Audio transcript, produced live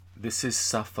This is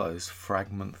Sappho's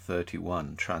Fragment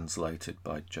 31, translated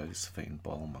by Josephine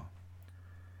Bolmer.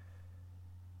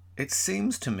 It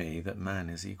seems to me that man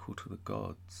is equal to the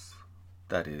gods.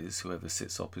 That is, whoever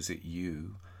sits opposite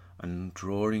you and,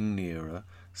 drawing nearer,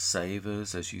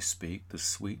 savours as you speak the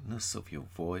sweetness of your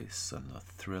voice and the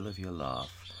thrill of your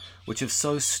laugh, which have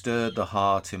so stirred the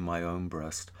heart in my own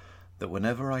breast that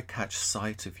whenever I catch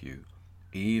sight of you,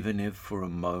 even if for a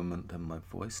moment, then my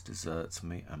voice deserts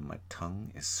me and my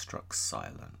tongue is struck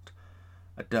silent.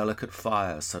 A delicate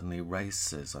fire suddenly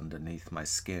races underneath my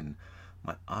skin.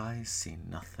 My eyes see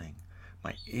nothing.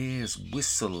 My ears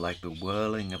whistle like the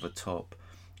whirling of a top,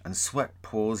 and sweat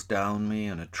pours down me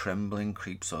and a trembling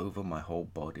creeps over my whole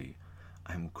body.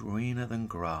 I am greener than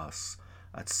grass.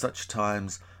 At such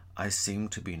times I seem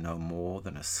to be no more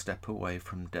than a step away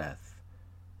from death.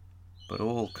 But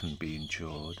all can be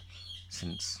endured,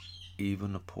 since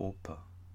even a pauper